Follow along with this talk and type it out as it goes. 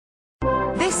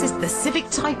This is the Civic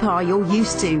Type R you're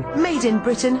used to. Made in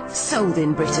Britain, sold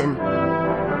in Britain.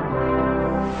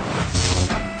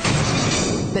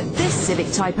 But this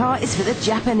Civic Type R is for the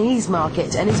Japanese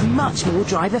market and is much more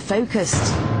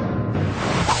driver-focused.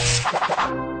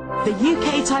 The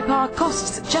UK Type R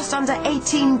costs just under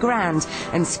 18 grand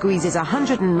and squeezes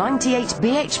 198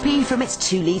 bhp from its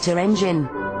 2-litre engine.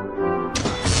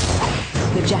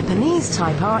 The Japanese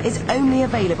Type R is only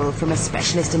available from a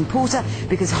specialist importer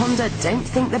because Honda don't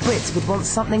think the Brits would want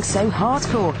something so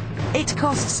hardcore. It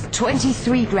costs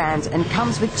 23 grand and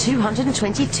comes with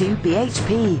 222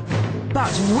 bhp. But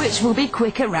which will be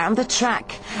quick around the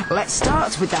track? Let's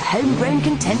start with the homegrown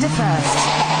contender first.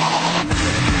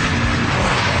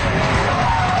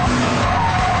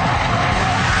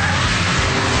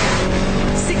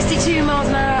 62 miles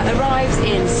an hour arrives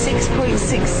in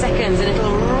 6.6 seconds and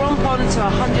it'll romp on to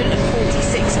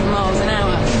 146 miles an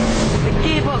hour. The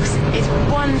gearbox is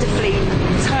wonderfully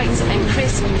tight and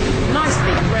crisp, nice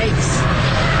big brakes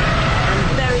and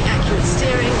very accurate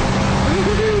steering.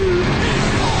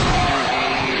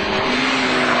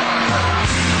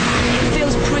 It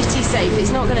feels pretty safe,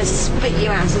 it's not going to spit you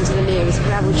out into the nearest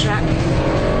gravel track.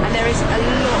 And there is a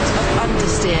lot of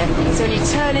understeer, so when you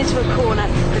turn into a corner,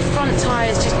 the front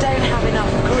tyres just don't have enough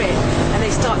grip and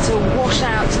they start to wash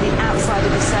out to the outside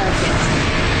of the circuit.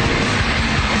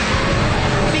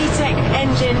 VTEC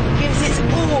engine gives its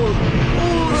all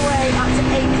the way up to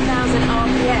 8,000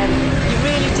 RPM. You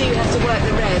really do have to work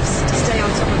the revs to stay on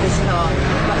top of this car,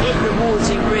 but it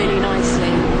rewards you really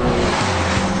nicely.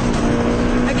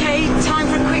 Okay,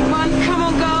 time for a quick one. Come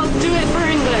on, girl, do it for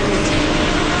England.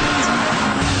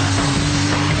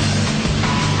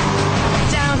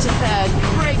 To third,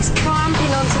 brakes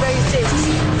clamping onto those discs,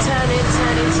 turn in,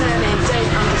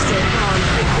 don't understeer, come on,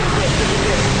 quick,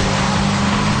 good.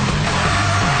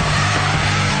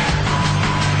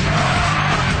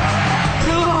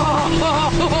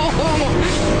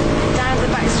 Down the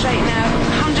back straight now,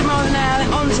 100 miles an hour,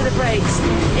 onto the brakes,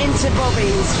 into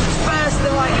bobbies, first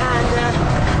the right hander,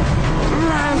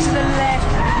 round to the left,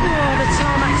 the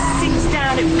tarmac sinks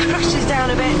down, it crashes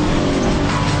down a bit.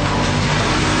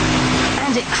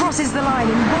 And it crosses the line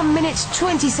in 1 minute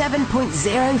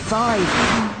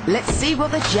 27.05. Let's see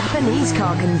what the Japanese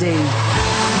car can do.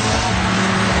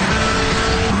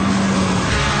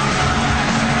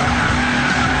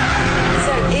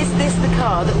 So is this the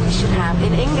car that we should have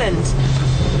in England?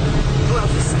 Well,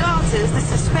 for starters, the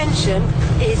suspension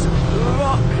is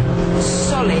rock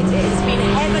solid. It has been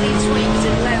heavily tweaked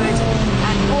and lowered,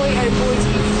 and boy oh boy do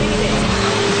you feel it.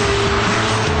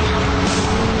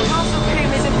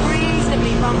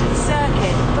 Bumpy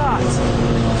circuit, but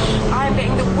I'm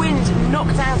getting the wind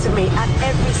knocked out of me at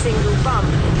every single bump.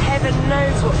 Heaven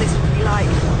knows what this would be like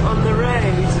on the road.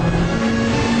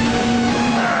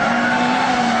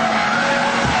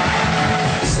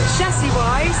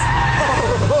 Chassis-wise,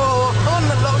 on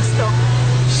the lock stock,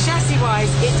 chassis-wise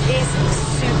it is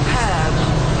superb.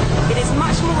 It is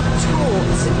much more taut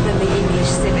than the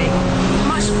English Civic,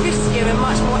 much friskier and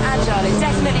much more agile. It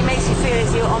definitely makes you feel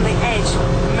as you're on the edge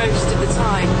most of the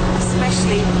time,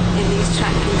 especially in these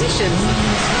track conditions.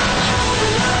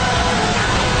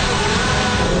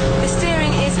 The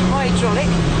steering is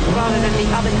hydraulic rather than the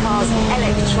other car's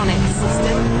electronic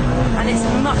system, and it's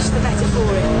much the better for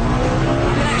it.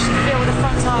 You can actually feel what the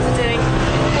front tires are doing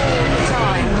all the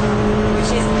time,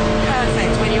 which is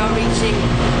perfect when you are reaching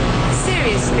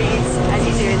serious speeds as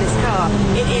you do in this car.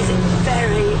 It is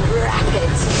very rapid.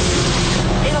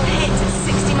 It'll hit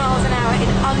 60 miles an hour in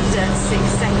under 6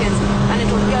 seconds and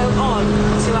it'll go on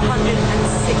to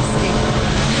 160.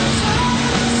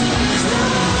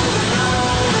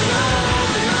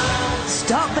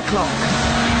 Start the clock.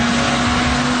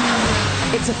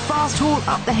 It's a fast haul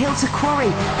up the hill to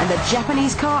Quarry and the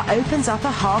Japanese car opens up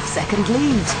a half-second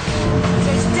lead.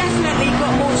 So it's definitely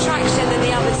got more traction than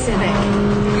the other Civic.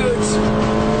 Good.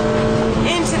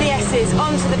 Into the S's,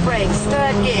 onto the brakes,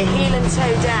 third gear, heel and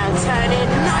toe down, turn in,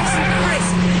 nice and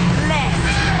crisp, left.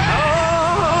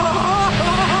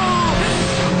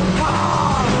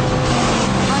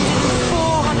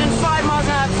 104, 105 miles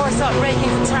an hour before I start braking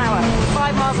the tower.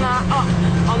 5 miles an hour up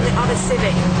on the other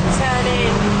Civic. Turn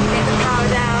in, get the power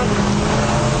down.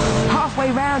 Halfway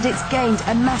round it's gained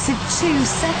a massive 2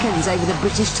 seconds over the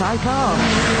British Type R.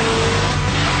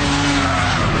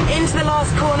 Into the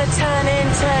last corner, turn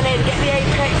in, get the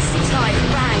apex tight,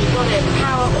 bang, got it,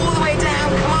 power all the way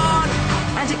down, come on!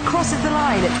 And it crosses the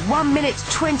line at 1 minute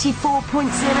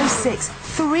 24.06,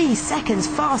 3 seconds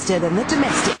faster than the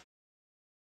domestic